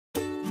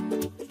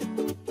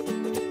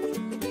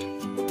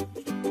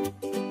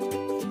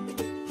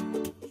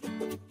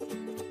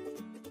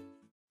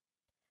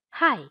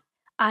Hi,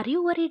 are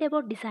you worried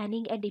about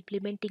designing and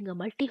implementing a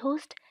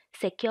multi-host,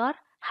 secure,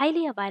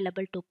 highly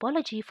available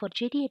topology for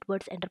JD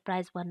Edwards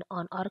EnterpriseOne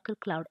on Oracle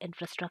Cloud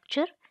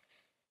Infrastructure?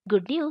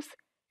 Good news!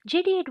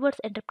 JD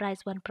Edwards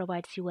EnterpriseOne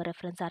provides you a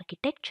reference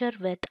architecture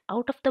with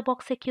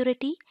out-of-the-box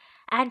security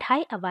and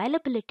high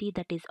availability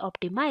that is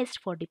optimized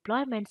for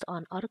deployments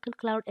on Oracle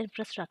Cloud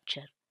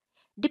Infrastructure.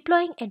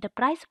 Deploying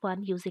Enterprise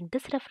One using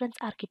this reference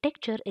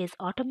architecture is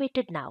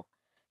automated now.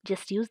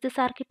 Just use this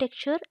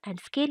architecture and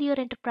scale your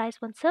Enterprise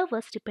One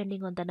servers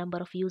depending on the number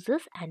of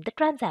users and the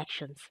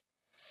transactions.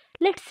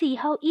 Let's see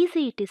how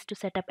easy it is to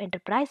set up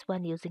Enterprise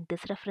One using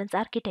this reference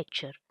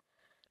architecture.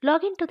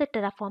 Log into the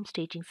Terraform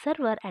staging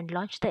server and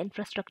launch the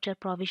infrastructure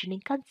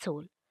provisioning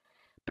console.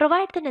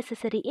 Provide the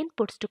necessary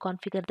inputs to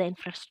configure the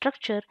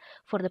infrastructure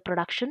for the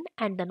production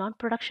and the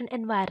non-production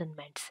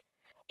environments.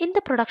 In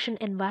the production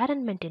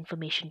environment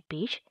information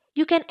page,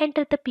 you can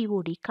enter the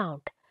POD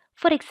count.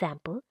 For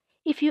example,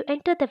 if you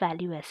enter the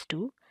value as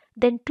 2,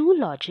 then 2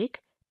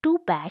 logic, 2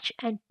 batch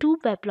and 2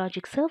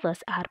 WebLogic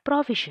servers are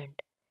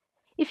provisioned.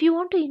 If you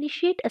want to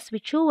initiate a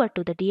switchover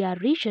to the DR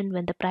region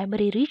when the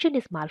primary region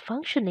is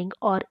malfunctioning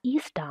or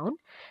is down,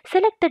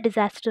 select the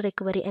disaster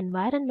recovery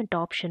environment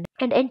option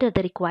and enter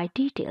the required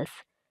details.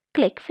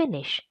 Click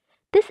Finish.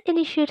 This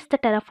initiates the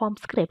Terraform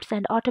scripts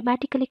and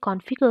automatically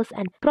configures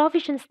and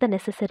provisions the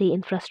necessary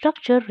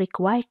infrastructure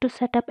required to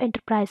set up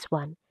Enterprise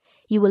One.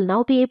 You will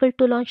now be able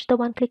to launch the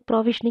one-click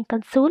provisioning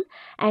console,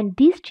 and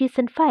these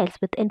JSON files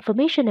with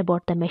information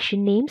about the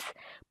machine names,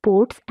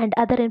 ports, and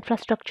other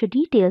infrastructure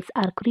details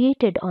are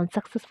created on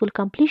successful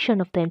completion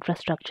of the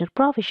infrastructure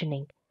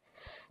provisioning.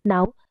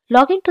 Now,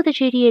 log into the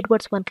JD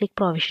Edwards one-click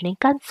provisioning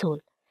console.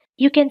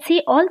 You can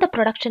see all the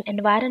production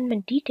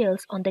environment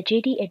details on the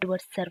JD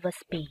Edwards servers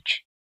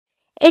page.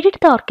 Edit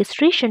the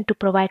orchestration to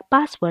provide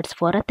passwords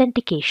for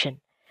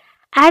authentication.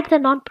 Add the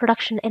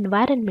non-production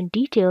environment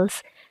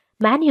details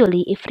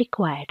manually if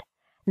required.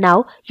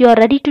 Now you are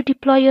ready to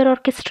deploy your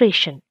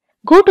orchestration.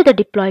 Go to the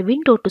Deploy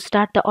window to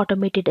start the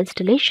automated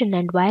installation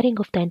and wiring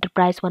of the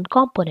Enterprise One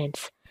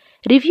components.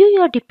 Review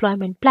your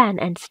deployment plan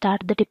and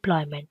start the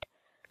deployment.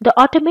 The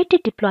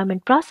automated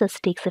deployment process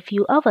takes a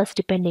few hours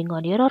depending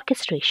on your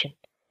orchestration.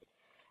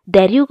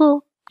 There you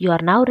go. You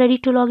are now ready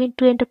to log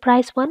into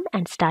Enterprise One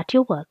and start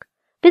your work.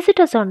 Visit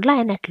us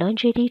online at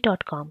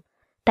learnjd.com.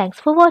 Thanks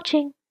for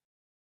watching.